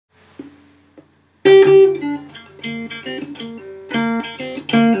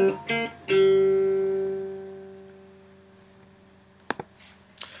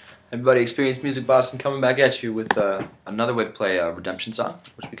Everybody, Experience Music Boston coming back at you with another way to play a Redemption song,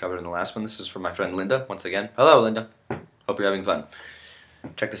 which we covered in the last one. This is from my friend Linda, once again. Hello, Linda. Hope you're having fun.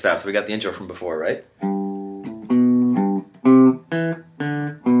 Check this out. So we got the intro from before, right?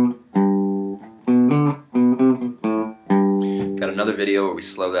 Got another video where we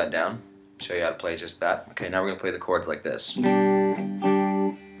slow that down. Show you how to play just that. Okay, now we're going to play the chords like this.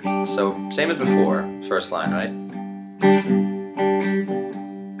 So, same as before, first line, right?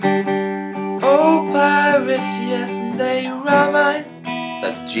 Oh, pirates, yes, and they rob mine.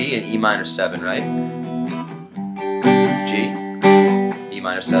 That's G and E minor 7, right? G, E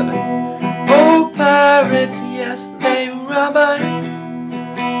minor 7. Oh, pirates, yes, they rob mine.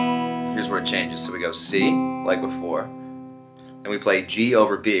 Here's where it changes. So we go C, like before. Then we play G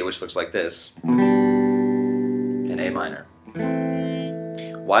over B, which looks like this. And A minor.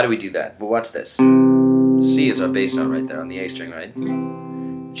 Why do we do that? Well, watch this. C is our bass note right there on the A string, right?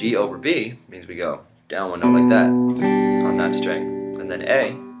 G over B means we go down one note like that on that string. And then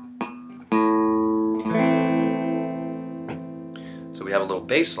A. So we have a little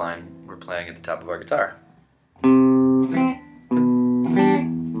bass line we're playing at the top of our guitar.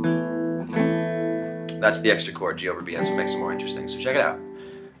 That's the extra chord, G over B. That's what makes it more interesting. So check it out.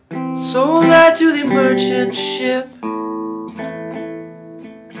 Sold I to the merchant ship.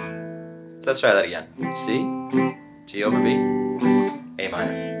 So let's try that again. C, G over B, A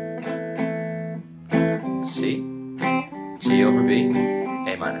minor. C, G over B,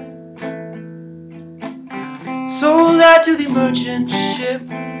 A minor. Sold I to the merchant ship.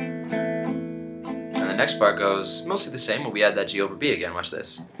 And the next part goes mostly the same, but we add that G over B again. Watch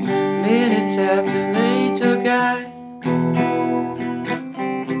this. Minutes after they took I.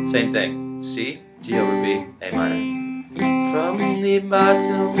 Same thing. C, G over B, A minor. From the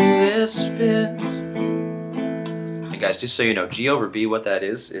bottomless pit. Hey guys, just so you know, G over B, what that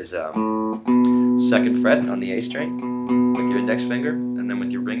is second fret on the A string with your index finger, and then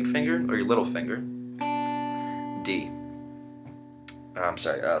with your ring finger or your little finger, D.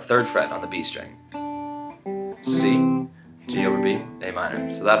 Third fret on the B string. C, G over B, A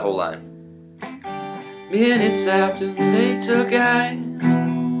minor. So that whole line. Minutes after they took I.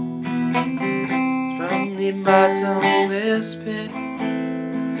 From the bottomless pit.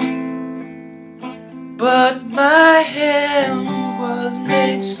 But my hand was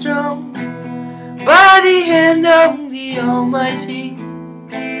made strong by the hand of the Almighty.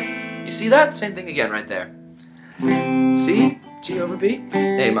 You see that? Same thing again right there. C, G over B,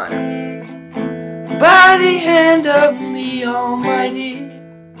 A minor. By the hand of the Almighty,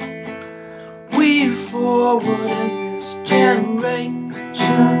 we forward in this generation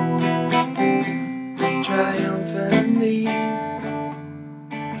triumphantly.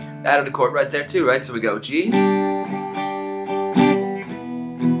 Added a chord right there too, right? So we go G.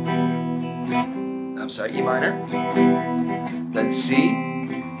 E minor. Then C,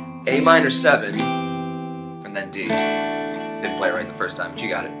 A minor 7, and then D. Didn't play it right the first time, but you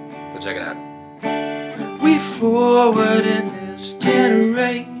got it. So check it out. We forward in this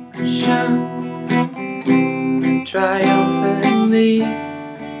generation triumphantly.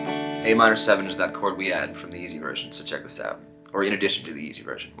 A minor 7 is that chord we add from the easy version, so check this out. Or in addition to the easy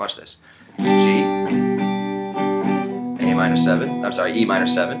version. Watch this. G, A minor 7, E minor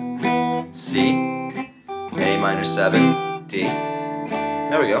 7, C, A minor 7, D.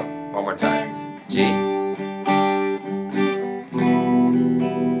 There we go. One more time. G.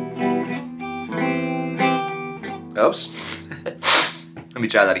 Oops. Let me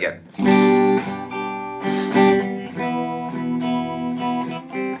try that again.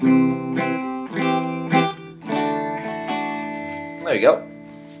 There you go.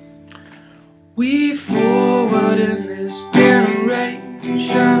 We forward in this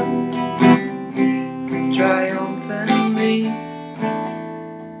generation triumphantly.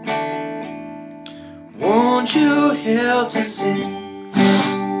 Won't you help to sing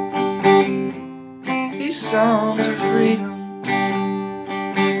these songs of freedom?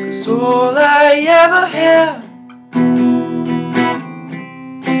 'Cause all I ever have,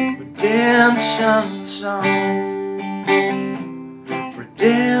 redemption song.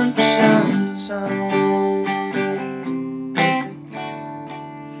 Redemption song.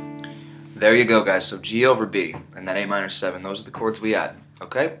 There you go, guys. So G over B and then A minor 7. Those are the chords we add.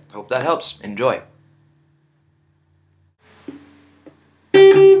 Okay? Hope that helps. Enjoy.